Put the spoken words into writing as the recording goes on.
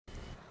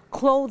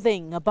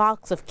clothing, a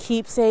box of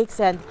keepsakes,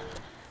 and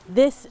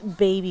this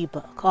baby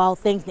book. All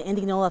things the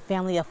Indianola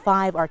family of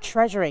 5 are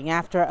treasuring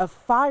after a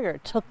fire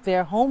took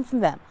their home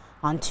from them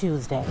on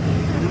Tuesday.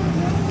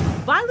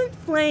 Violent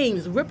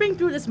flames ripping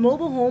through this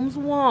mobile home's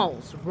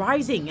walls,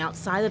 rising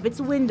outside of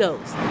its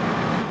windows.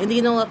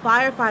 Indianola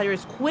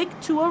firefighters quick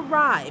to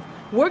arrive,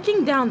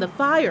 working down the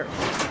fire.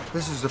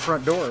 This is the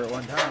front door at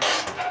one time.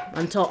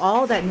 Until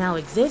all that now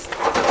exists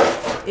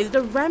is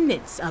the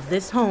remnants of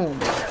this home.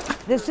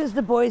 This is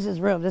the boys'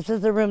 room. This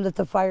is the room that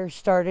the fire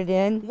started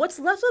in. What's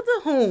left of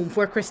the home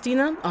for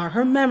Christina are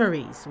her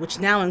memories, which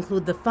now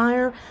include the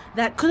fire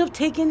that could have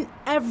taken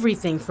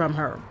everything from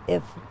her.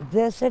 If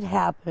this had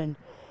happened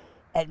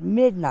at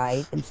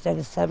midnight instead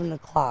of 7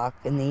 o'clock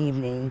in the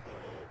evening,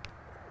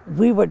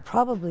 we would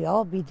probably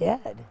all be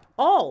dead.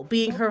 All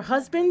being her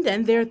husband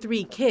and their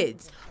 3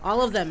 kids,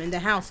 all of them in the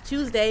house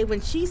Tuesday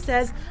when she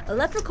says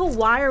electrical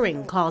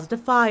wiring caused the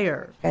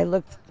fire. I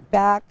looked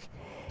back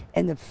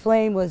and the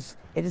flame was,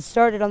 it had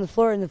started on the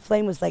floor and the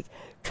flame was like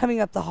coming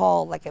up the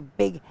hall like a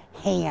big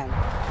hand.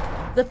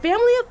 The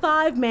family of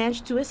 5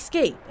 managed to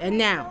escape, and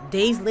now,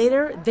 days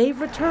later, they've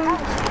returned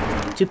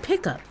to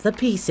pick up the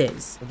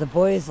pieces. The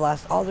boys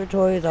lost all their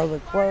toys, all their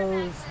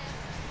clothes,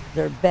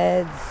 their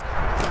beds.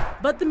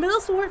 But the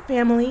Middlesworth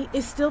family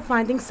is still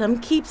finding some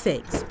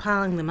keepsakes,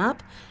 piling them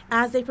up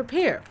as they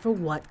prepare for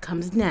what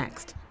comes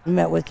next. We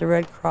met with the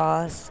Red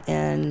Cross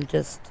and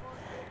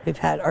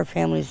our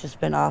family's just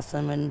been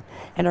awesome,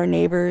 and our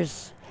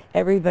neighbors,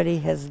 everybody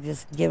has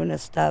just given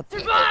us stuff.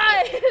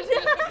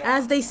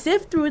 As they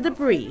sift through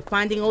debris,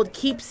 finding old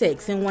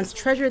keepsakes and once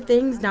treasured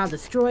things now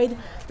destroyed,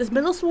 the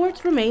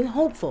Middlesworths remain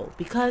hopeful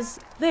because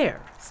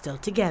they're still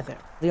together.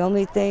 The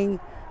only thing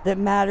that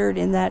mattered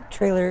in that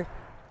trailer,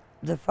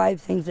 the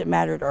 5 things that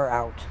mattered are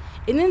out.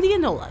 In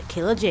Indianola,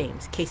 Kayla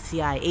James,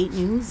 KCI 8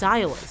 News,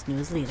 Iowa's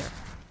news leader.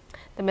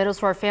 The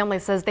Middlesworth family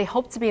says they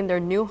hope to be in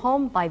their new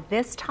home by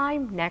this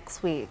time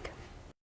next week.